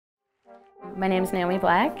My name is Naomi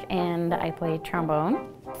and I play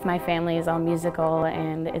trombone. My family is all musical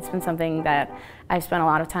and it's been something that I've spent a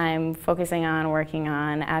lot of time focusing on, working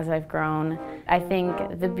on as I've grown. I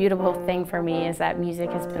think the beautiful thing for me is that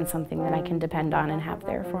music has been something that I can depend on and have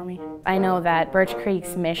there for me. I know that Birch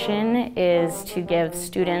Creek's mission is to give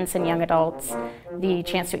students and young adults the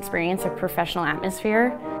chance to experience a professional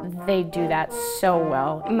atmosphere. They do that so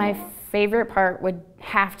well. My favorite part would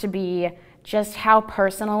have to be just how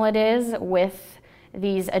personal it is with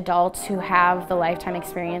these adults who have the lifetime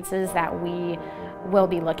experiences that we will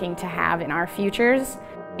be looking to have in our futures.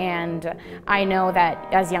 And I know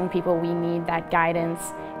that as young people we need that guidance,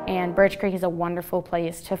 and Birch Creek is a wonderful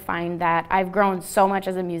place to find that. I've grown so much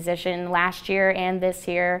as a musician last year and this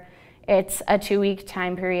year. It's a 2-week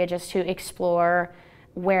time period just to explore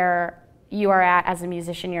where you are at as a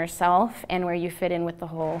musician yourself and where you fit in with the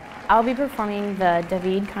whole. I'll be performing the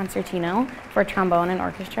David Concertino for trombone and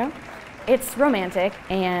orchestra. It's romantic,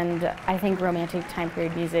 and I think romantic time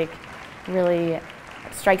period music really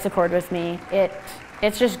strikes a chord with me.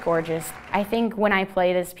 It's just gorgeous. I think when I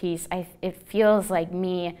play this piece, it feels like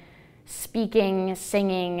me speaking,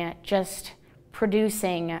 singing, just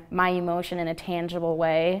producing my emotion in a tangible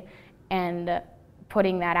way and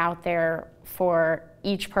putting that out there for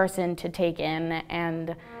each person to take in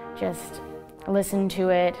and just listen to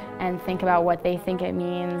it and think about what they think it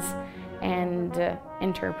means and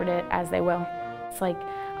interpret it as they will. It's like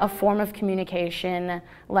a form of communication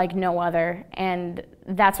like no other, and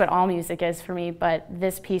that's what all music is for me, but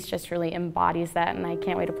this piece just really embodies that, and I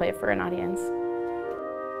can't wait to play it for an audience.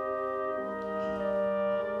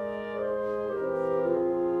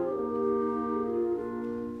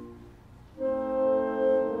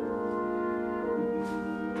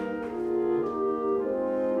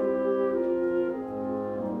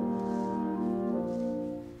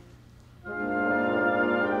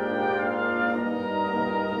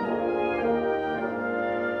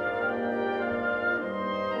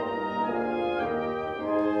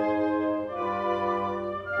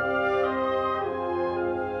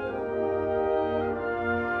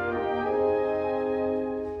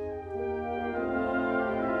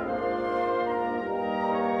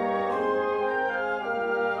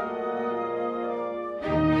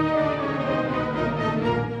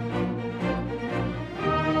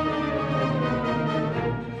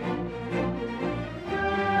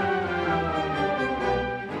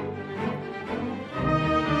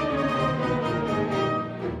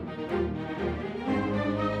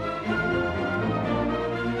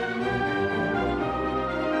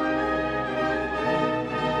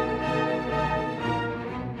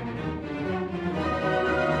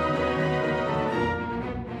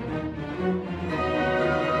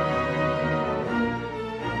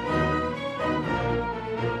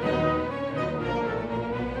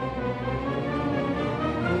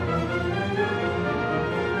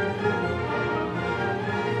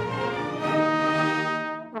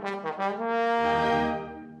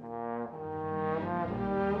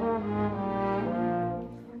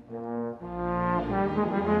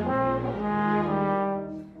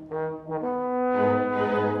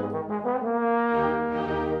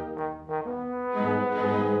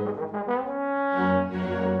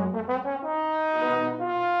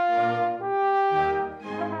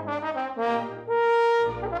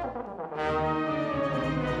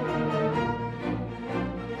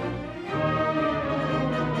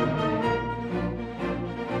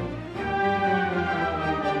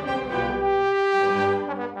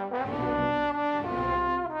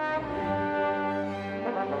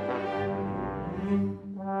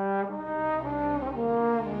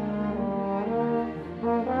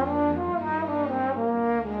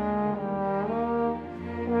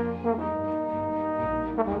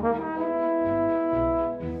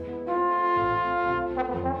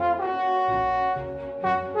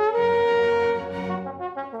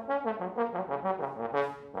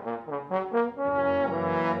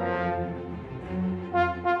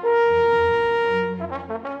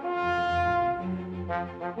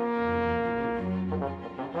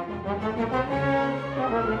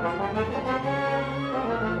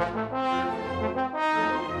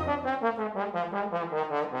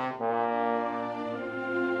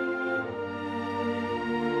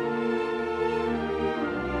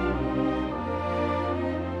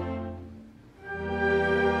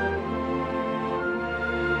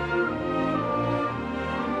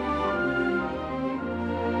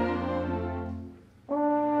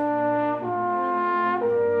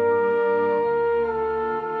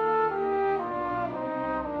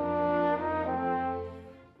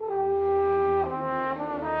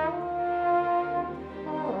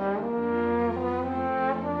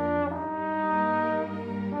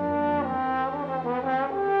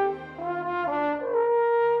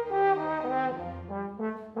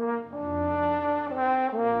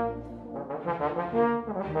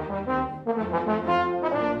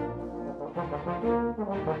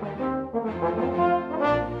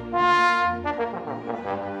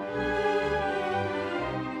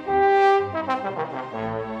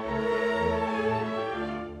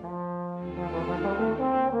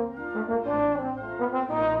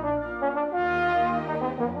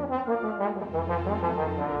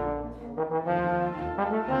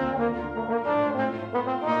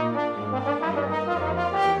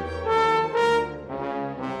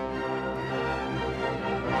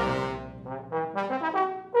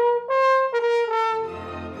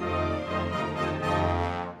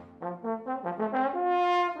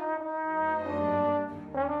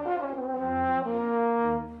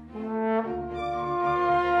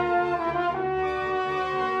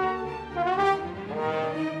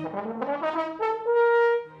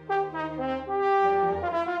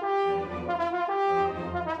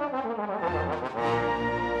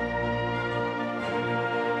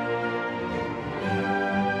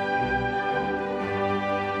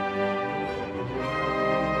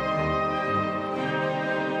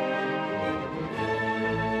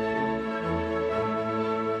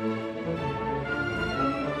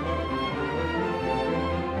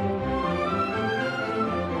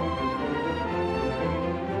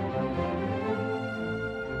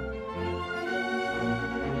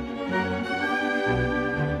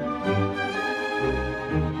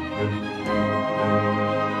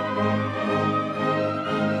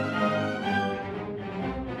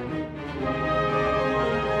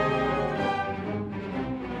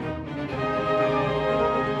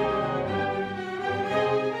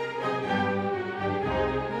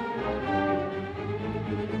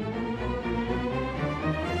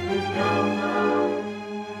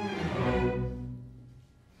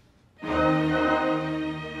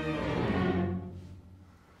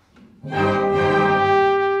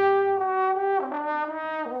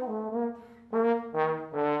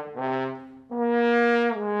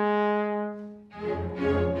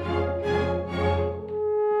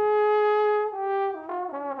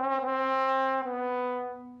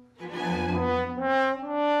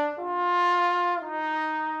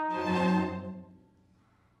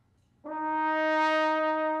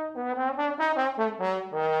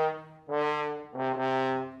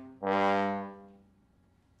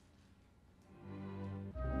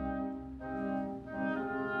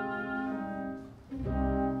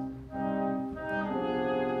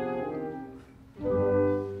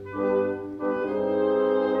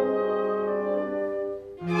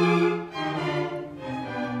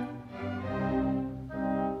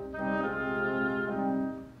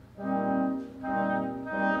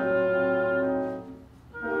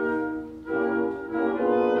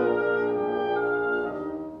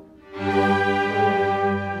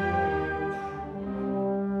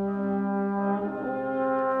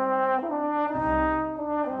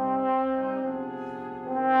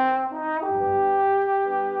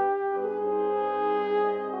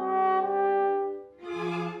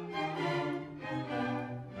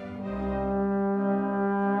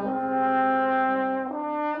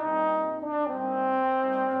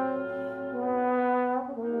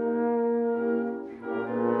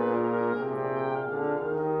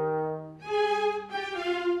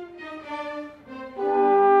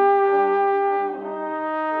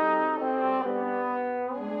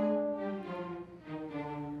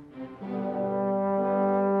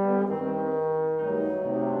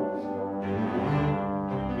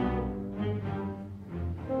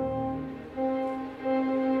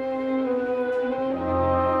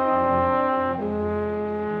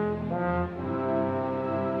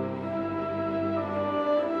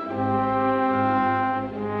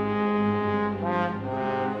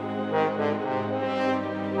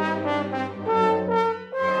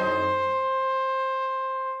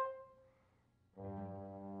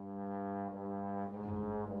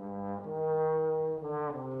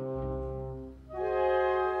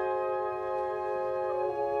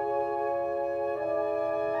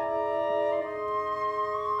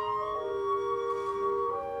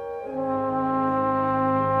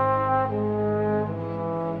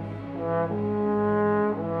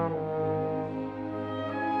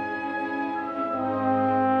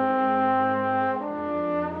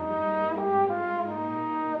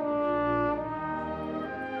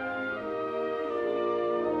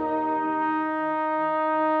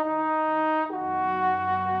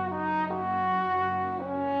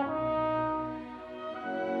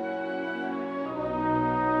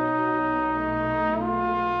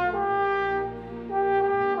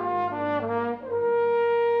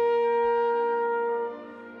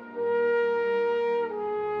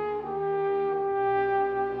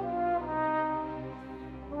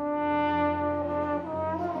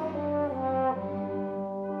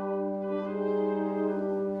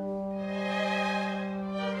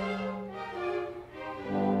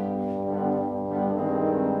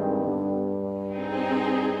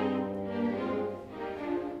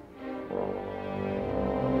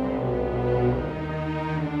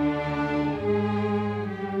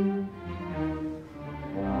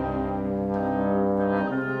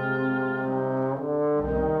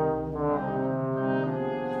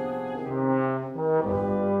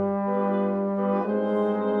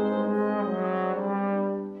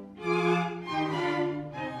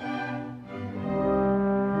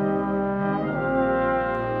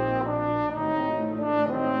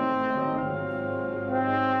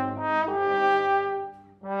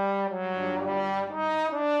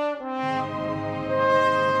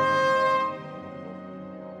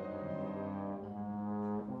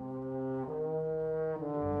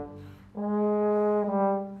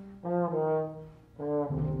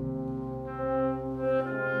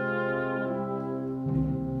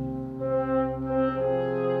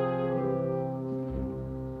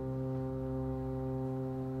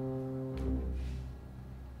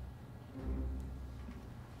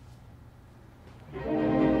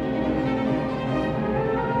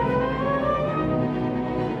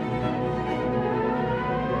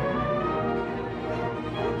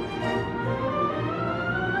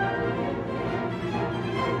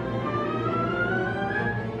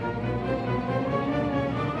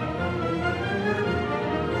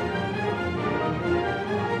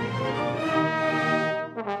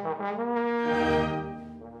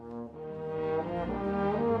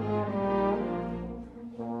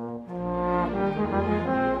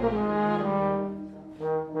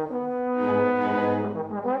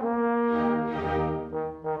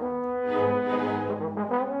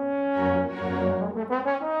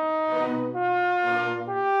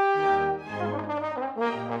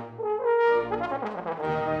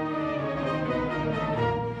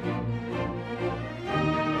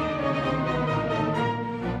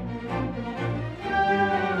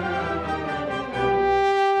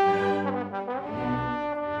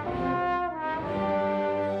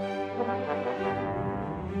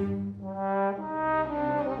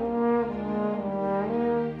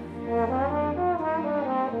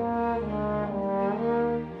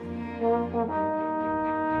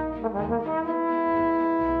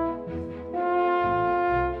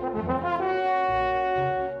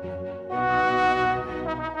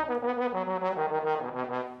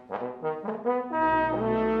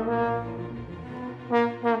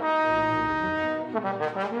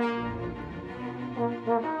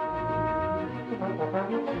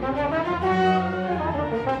 Thank you.